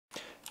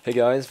Hey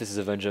guys, this is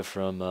Avenger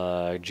from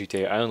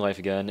GTA Island Life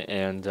again,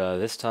 and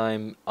this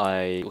time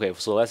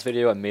so last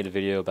video I made a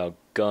video about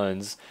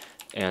guns,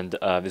 and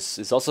this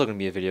is also going to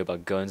be a video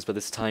about guns, but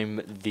this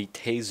time the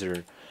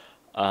Taser.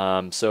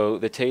 So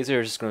the Taser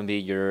is just going to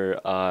be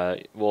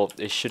well,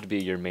 it should be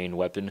your main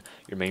weapon,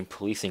 your main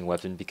policing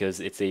weapon,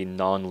 because it's a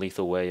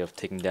non-lethal way of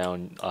taking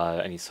down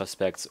any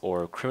suspects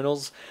or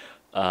criminals.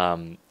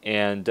 And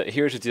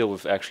here's the deal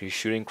with actually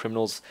shooting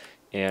criminals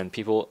and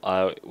people.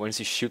 Once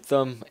you shoot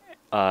them,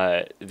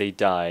 they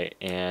die,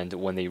 and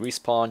when they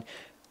respawn,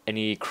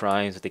 any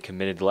crimes that they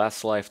committed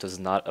last life does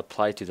not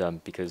apply to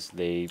them because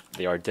they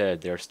are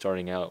dead. They are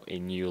starting out a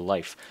new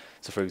life.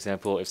 So, for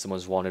example, if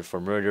someone's wanted for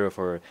murder or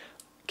for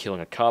killing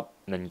a cop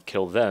and then you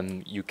kill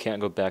them, you can't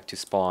go back to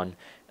spawn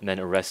and then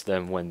arrest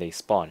them when they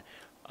spawn.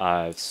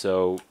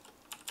 So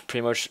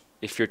pretty much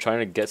if you're trying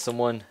to get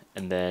someone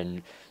and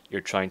then you're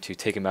trying to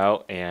take them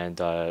out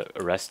and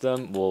arrest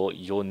them, well,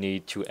 you'll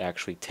need to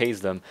actually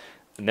tase them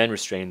and then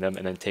restrain them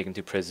and then take them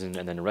to prison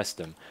and then arrest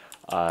them.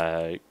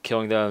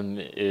 Killing them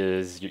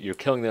is you're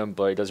killing them,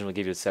 but it doesn't really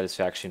give you the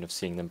satisfaction of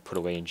seeing them put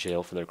away in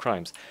jail for their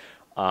crimes.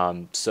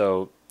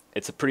 So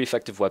it's a pretty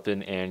effective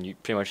weapon, and you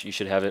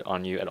should have it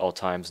on you at all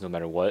times, no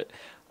matter what.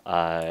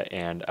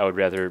 And I would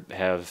rather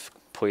have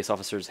police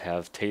officers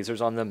have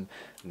tasers on them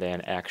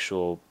than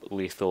actual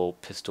lethal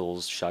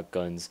pistols,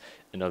 shotguns,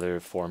 and other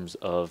forms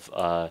of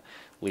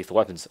lethal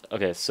weapons.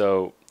 Okay,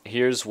 so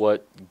here's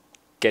what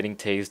getting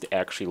tased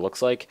actually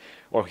looks like,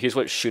 or here's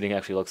what shooting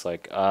actually looks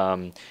like.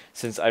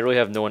 Since I really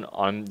have no one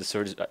on the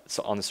server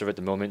at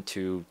the moment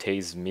to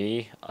tase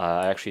me,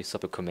 I actually set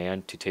up a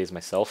command to tase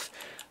myself.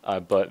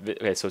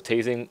 Okay, so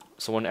tasing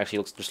someone actually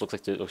looks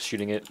like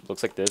shooting it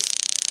looks like this.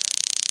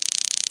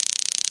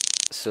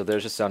 So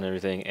there's just sound and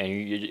everything, and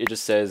it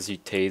just says you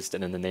tased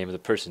and then the name of the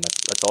person.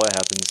 That's all that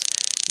happens.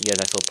 You get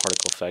a nice little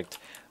particle effect.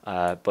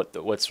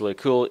 But what's really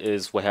cool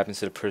is what happens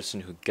to the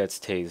person who gets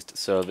tased.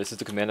 So this is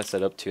the command I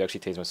set up to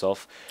actually tase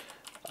myself.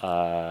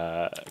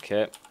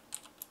 Okay.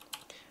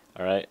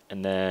 Alright,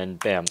 and then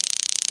bam.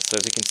 So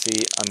as you can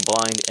see, I'm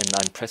blind and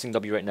I'm pressing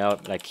W right now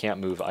and I can't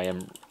move.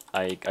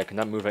 I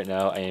cannot move right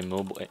now. I am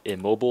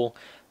immobile.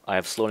 I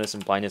have slowness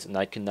and blindness and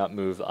I cannot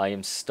move. I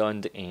am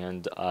stunned,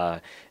 and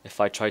if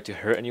I try to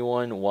hurt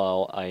anyone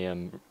while I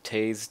am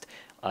tased,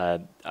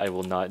 I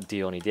will not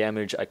deal any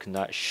damage. I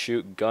cannot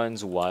shoot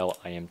guns while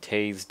I am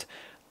tased.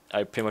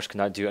 I pretty much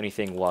cannot do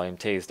anything while I am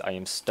tased. I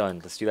am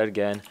stunned. Let's do that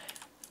again.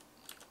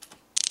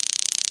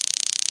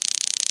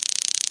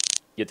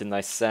 Get the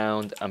nice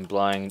sound. I'm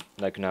blind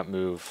and I cannot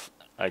move.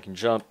 I can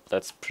jump.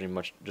 That's pretty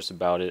much just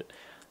about it.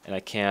 And I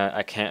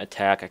can't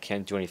attack. I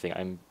can't do anything.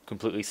 I'm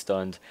completely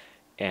stunned.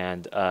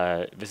 And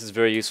this is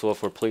very useful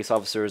for police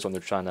officers when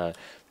they're trying to,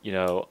 you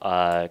know,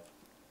 when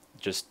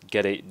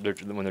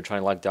they're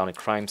trying to lock down a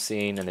crime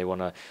scene and they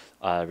want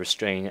to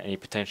restrain any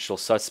potential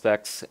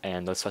suspects,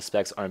 and those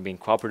suspects aren't being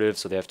cooperative,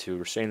 so they have to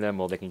restrain them.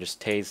 Well, they can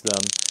just tase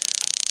them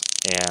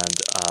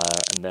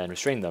and then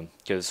restrain them.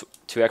 Because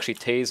to actually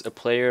tase a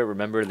player,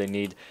 remember they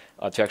need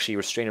to actually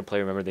restrain a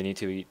player. Remember they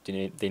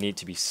need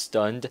to be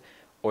stunned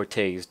or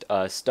tased.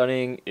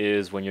 Stunning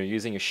is when you're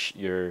using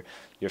your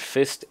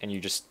fist and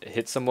you just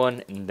hit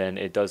someone, and then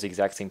it does the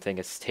exact same thing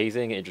as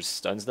tasing. It just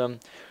stuns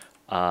them,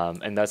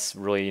 and that's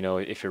really, you know,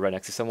 if you're right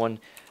next to someone.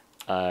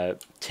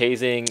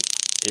 Tasing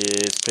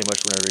is pretty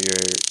much whenever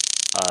you're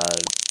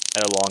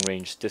at a long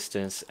range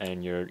distance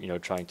and you're, you know,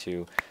 trying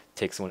to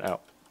take someone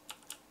out.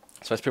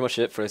 So that's pretty much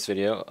it for this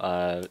video.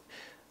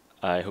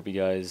 I hope you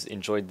guys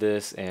enjoyed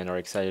this and are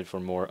excited for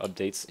more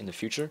updates in the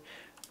future.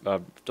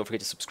 Don't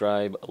forget to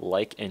subscribe,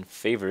 like, and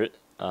favorite.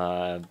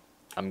 I've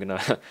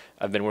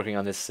been working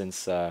on this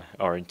since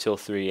or until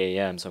 3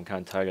 a.m. so I'm kind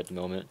of tired at the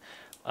moment.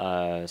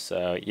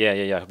 So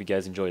yeah. I hope you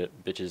guys enjoyed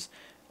it, bitches.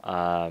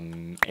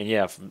 And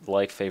yeah,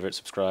 like, favorite,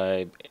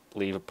 subscribe,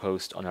 leave a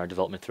post on our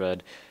development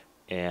thread,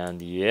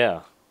 and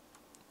yeah,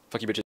 fuck you, bitches.